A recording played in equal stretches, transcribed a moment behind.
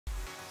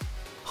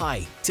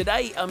Hi,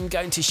 today I'm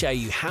going to show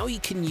you how you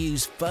can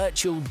use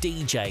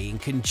VirtualDJ in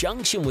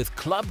conjunction with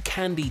Club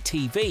Candy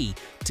TV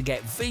to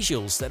get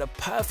visuals that are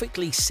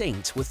perfectly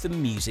synced with the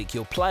music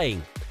you're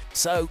playing.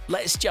 So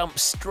let's jump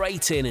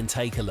straight in and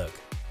take a look.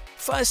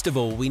 First of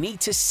all, we need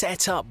to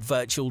set up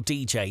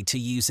VirtualDJ to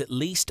use at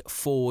least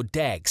 4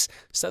 decks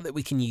so that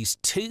we can use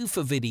 2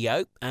 for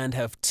video and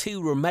have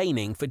 2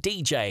 remaining for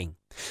DJing.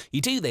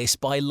 You do this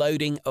by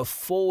loading a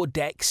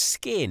 4-deck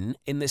skin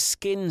in the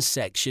skins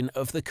section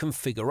of the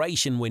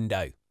configuration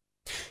window.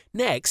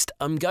 Next,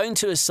 I'm going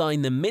to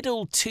assign the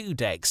middle 2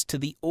 decks to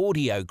the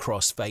audio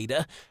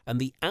crossfader and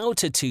the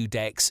outer 2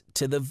 decks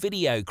to the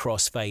video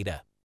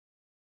crossfader.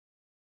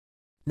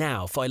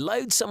 Now, if I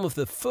load some of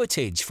the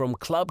footage from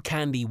Club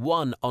Candy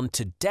 1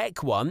 onto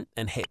Deck 1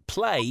 and hit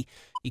play,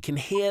 you can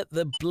hear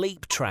the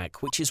bleep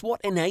track, which is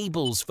what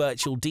enables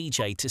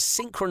VirtualDJ to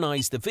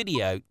synchronize the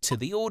video to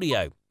the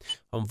audio.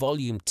 On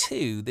Volume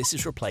 2, this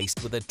is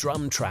replaced with a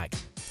drum track.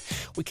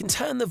 We can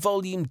turn the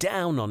volume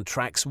down on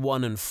tracks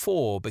 1 and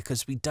 4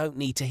 because we don't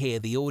need to hear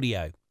the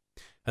audio.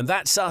 And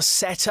that's us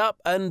set up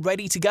and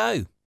ready to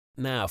go.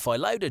 Now, if I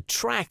load a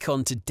track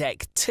onto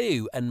Deck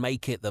 2 and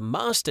make it the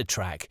master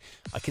track,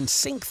 I can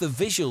sync the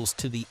visuals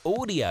to the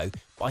audio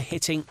by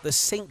hitting the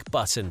sync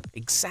button,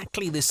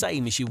 exactly the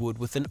same as you would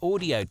with an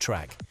audio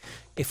track.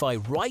 If I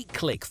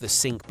right-click the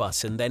sync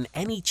button, then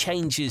any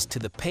changes to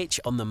the pitch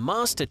on the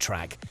master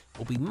track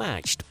will be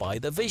matched by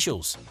the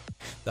visuals.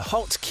 The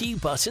hot cue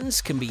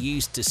buttons can be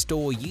used to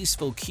store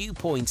useful cue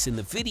points in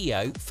the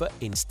video for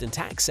instant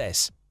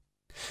access.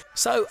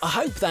 So I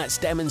hope that's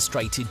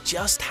demonstrated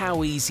just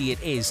how easy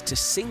it is to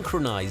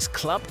synchronize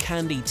Club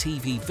Candy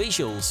TV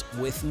visuals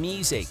with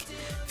music.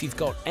 If you've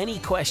got any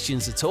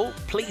questions at all,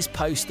 please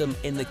post them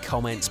in the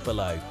comments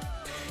below.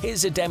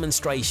 Here's a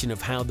demonstration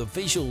of how the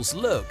visuals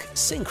look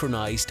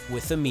synchronized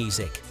with the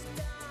music.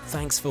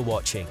 Thanks for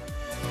watching.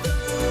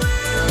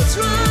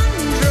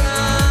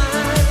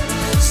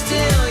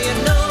 Still